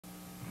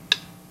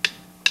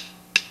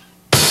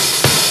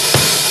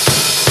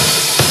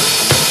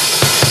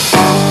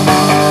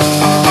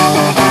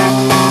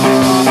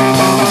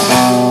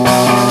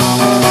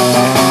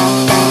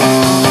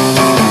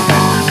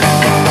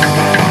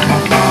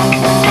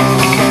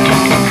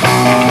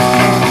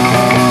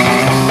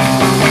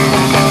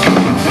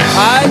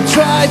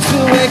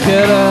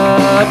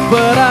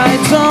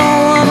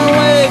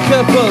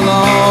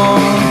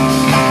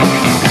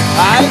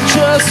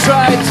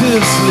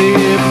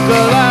sleep,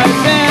 'cause I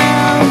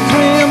can't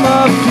dream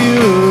of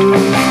you.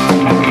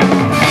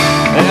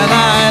 And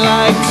I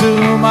like to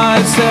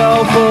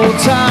myself all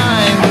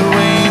time, the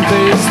rain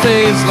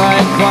tastes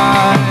like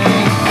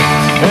wine.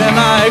 And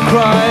I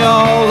cry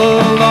all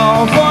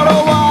alone for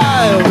a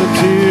while, the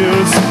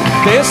tears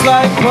taste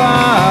like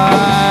wine.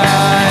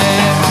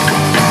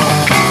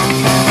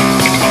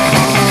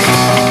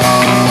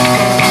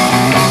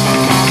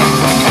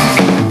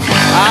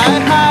 I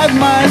hide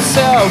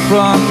myself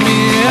from me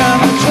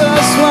and I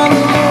just want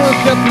to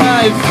look at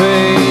my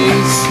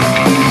face.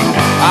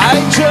 I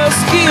just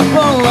keep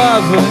on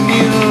loving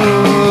you,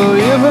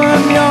 even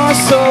you're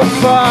so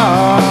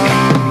far.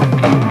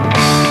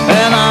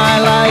 And I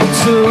like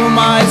to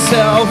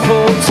myself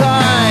all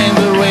time,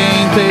 the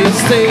rain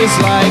tastes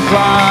like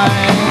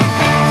wine.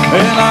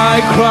 And I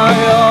cry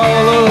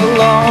all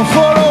alone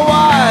for a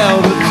while,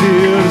 the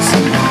tears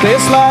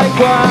taste like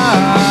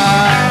wine.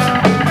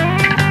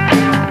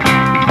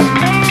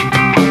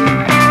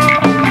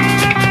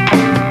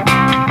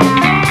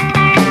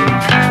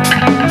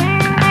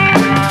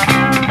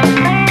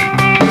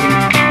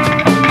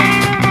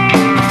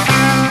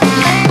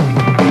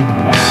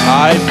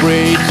 I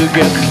pray to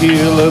get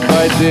healed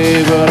by day,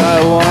 but I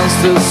want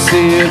to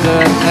see the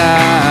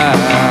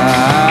night.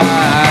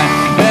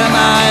 And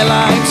I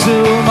lie to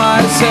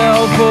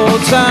myself all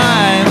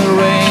time, the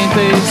rain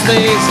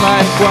tastes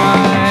like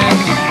wine.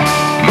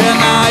 Then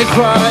I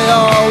cry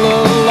all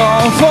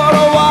alone for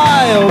a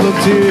while, the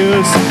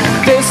tears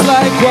taste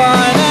like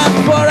wine. And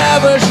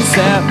forever she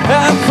said,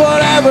 and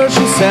forever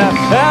she said,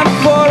 and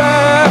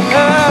forever.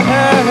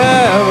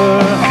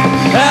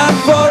 And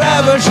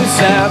forever she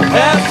said,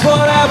 and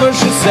forever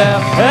she said,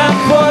 and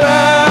forever.